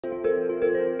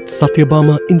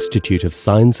Sathyabama Institute of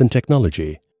Science and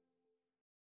Technology.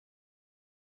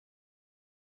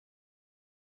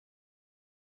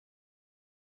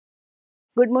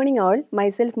 Good morning all,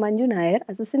 myself Manju Nair,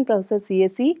 Assistant Professor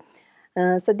CSE,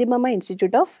 Sathyabama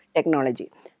Institute of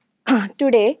Technology.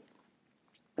 Today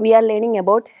we are learning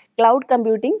about cloud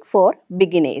computing for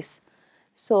beginners.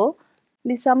 So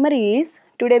the summary is,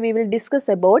 today we will discuss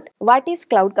about what is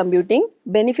cloud computing,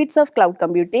 benefits of cloud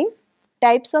computing,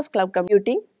 types of cloud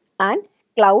computing and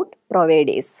cloud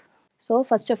providers. So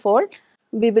first of all,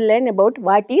 we will learn about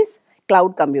what is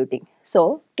cloud computing.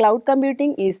 So cloud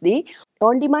computing is the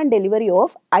on-demand delivery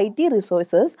of IT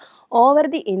resources over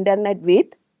the internet with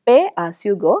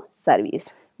pay-as-you-go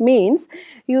service. Means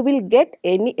you will get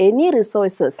any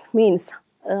resources, means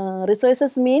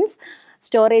resources means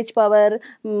storage power,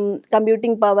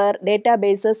 computing power,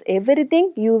 databases,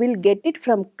 everything you will get it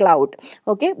from cloud,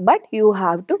 okay, but you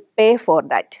have to pay for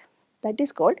that. That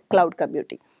is called cloud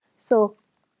computing. So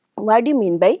what do you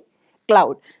mean by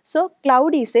cloud? So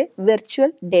cloud is a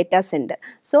virtual data center.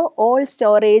 So all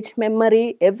storage,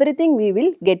 memory, everything we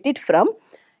will get it from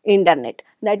internet.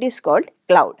 That is called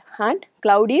cloud. And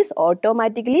cloud is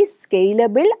automatically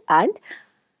scalable and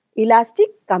elastic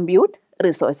compute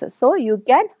resources. So you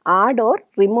can add or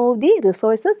remove the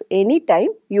resources anytime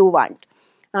you want.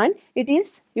 And it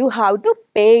is, you have to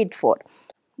pay it for.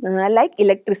 Like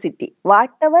electricity,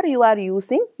 whatever you are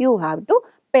using, you have to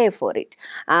pay for it.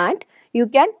 And you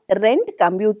can rent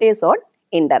computers on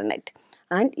internet.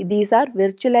 And these are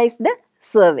virtualized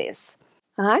servers.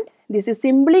 And this is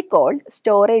simply called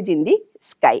storage in the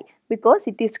sky, because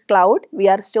it is cloud, we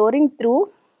are storing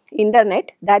through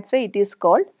internet, that's why it is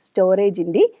called storage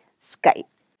in the sky.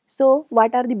 So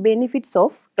what are the benefits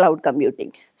of cloud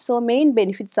computing? So main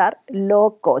benefits are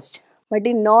low cost. But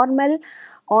in normal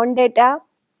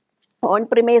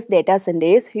on-premise data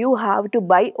centers, you have to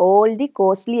buy all the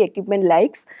costly equipment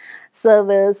like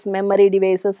servers, memory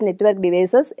devices, network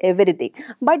devices, everything.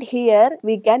 But here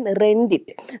we can rent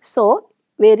it. So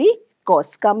very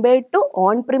cost compared to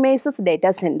on-premises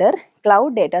data center,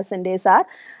 cloud data centers are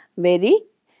very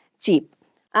cheap.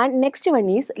 And next one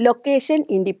is location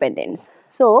independence.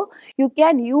 So you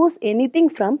can use anything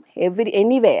from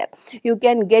anywhere. You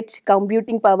can get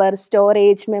computing power,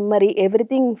 storage, memory,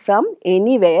 everything from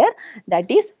anywhere. That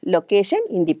is location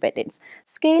independence.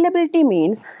 Scalability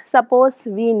means, suppose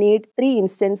we need 3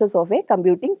 instances of a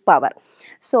computing power.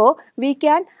 So we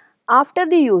can, after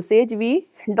the usage, we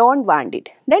don't want it,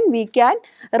 then we can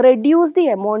reduce the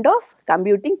amount of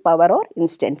computing power or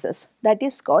instances. That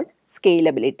is called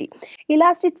scalability.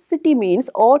 Elasticity means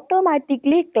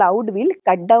automatically cloud will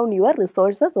cut down your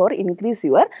resources or increase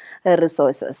your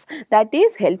resources. That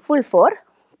is helpful for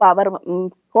power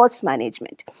cost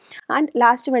management. And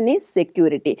last one is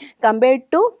security.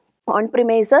 Compared to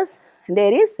on-premises,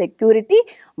 there is security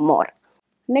more.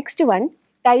 Next one,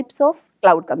 types of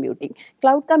cloud computing.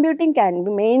 Cloud computing can be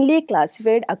mainly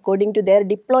classified according to their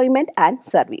deployment and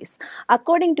service.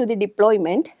 According to the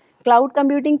deployment, cloud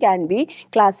computing can be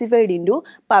classified into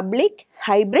public,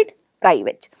 hybrid,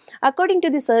 private. According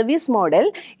to the service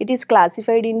model, it is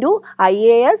classified into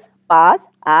IaaS, PaaS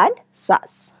and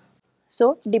SaaS.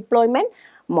 So deployment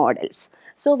models.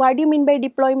 So what do you mean by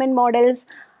deployment models?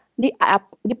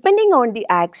 Depending on the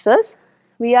access,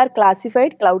 we are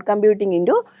classified cloud computing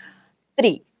into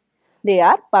 3. They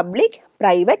are public,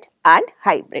 private and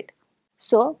hybrid.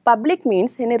 So public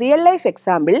means, in a real life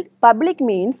example, public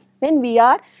means when we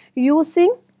are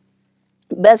using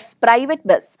bus, private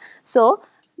bus. So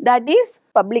that is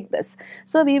public bus.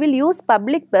 So we will use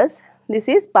public bus. This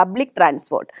is public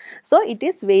transport. So it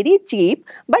is very cheap,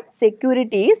 but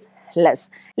security is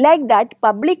less. Like that,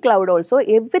 public cloud also,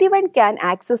 everyone can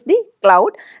access the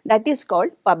cloud. That is called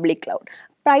public cloud.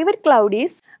 Private cloud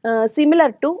is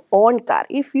similar to own car.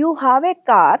 If you have a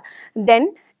car,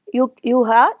 then you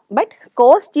have, but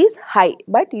cost is high,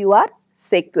 but you are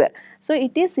secure. So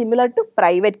it is similar to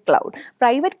private cloud.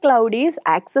 Private cloud is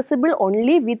accessible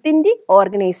only within the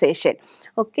organization.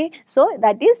 Okay, so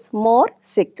that is more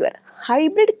secure.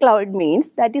 Hybrid cloud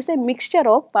means that is a mixture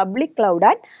of public cloud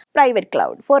and private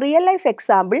cloud. For real life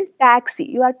example, taxi.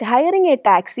 You are hiring a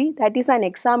taxi, that is an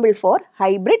example for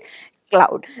hybrid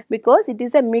cloud, because it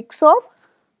is a mix of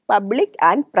public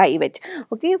and private.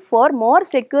 Okay, for more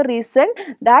secure reason,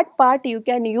 that part you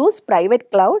can use private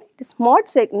cloud. It is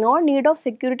no need of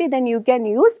security, then you can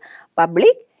use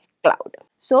public cloud.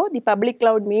 So the public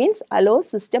cloud means allows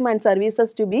system and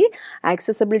services to be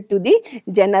accessible to the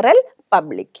general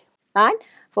public. And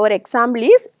for example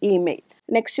is email.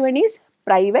 Next one is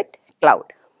private cloud.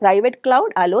 Private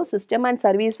cloud allows system and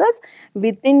services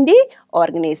within the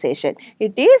organization.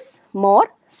 It is more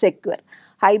secure.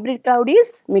 Hybrid cloud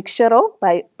is mixture of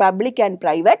public and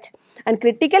private, and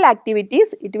critical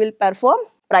activities it will perform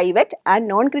private, and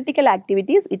non-critical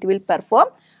activities it will perform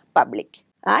public.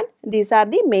 And these are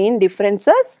the main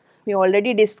differences. We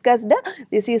already discussed.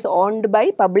 This is owned by,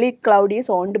 public cloud is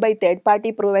owned by third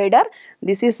party provider.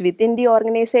 This is within the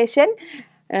organization.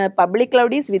 Public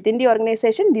cloud is within the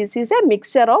organization. This is a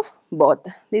mixture of both.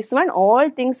 This one, all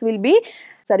things will be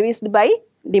serviced by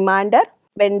demander,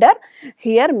 vendor.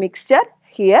 Here mixture,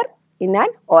 here in an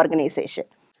organization.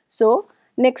 So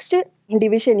next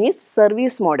division is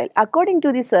service model. According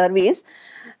to the service,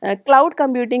 cloud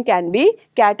computing can be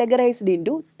categorized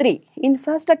into three: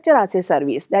 infrastructure as a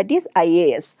service, that is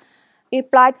IaaS; a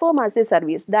platform as a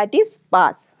service, that is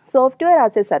PaaS; software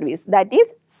as a service, that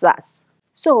is SaaS.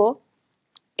 So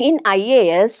in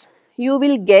IaaS, you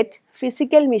will get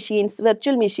physical machines,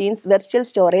 virtual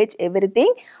storage,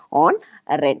 everything on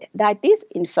rent. That is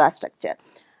infrastructure.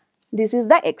 This is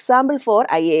the example for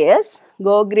IaaS.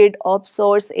 GoGrid,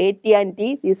 OpSource,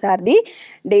 AT&T. These are the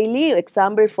daily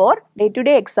example for,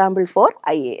 day-to-day example for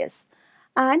IaaS.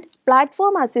 And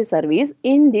platform as a service,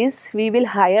 in this we will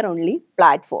hire only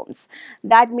platforms.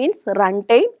 That means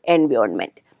runtime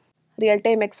environment.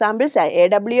 Real-time examples are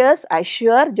AWS,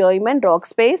 Azure, Joyman,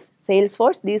 Rockspace,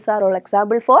 Salesforce. These are all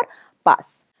examples for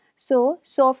PaaS. So,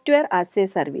 software as a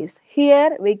service.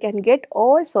 Here we can get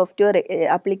all software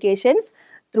applications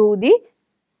through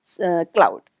the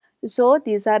cloud. So,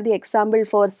 these are the examples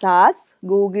for SaaS,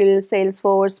 Google,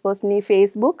 Salesforce, personally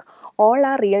Facebook. All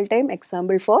are real-time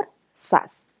examples for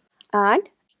SaaS. And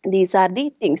these are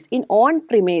the things. In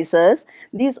on-premises,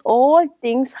 these all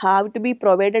things have to be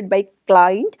provided by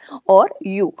client or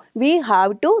you. We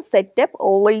have to set up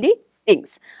all the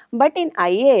things. But in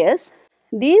IaaS,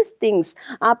 these things,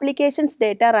 applications,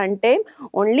 data, runtime,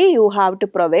 only you have to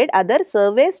provide. Other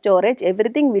survey, storage,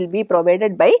 everything will be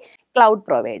provided by cloud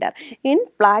provider. In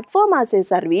platform as a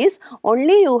service,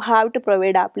 only you have to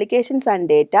provide applications and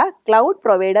data. Cloud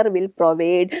provider will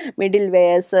provide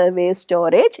middleware, survey,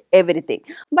 storage, everything.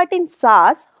 But in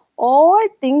SaaS, all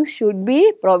things should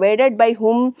be provided by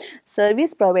whom?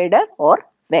 Service provider or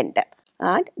vendor.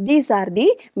 And these are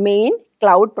the main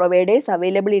cloud providers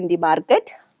available in the market: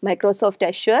 Microsoft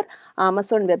Azure,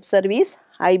 Amazon Web Service,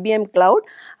 IBM Cloud,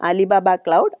 Alibaba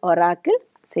Cloud, Oracle,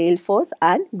 Salesforce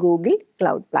and Google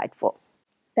Cloud Platform.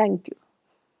 Thank you.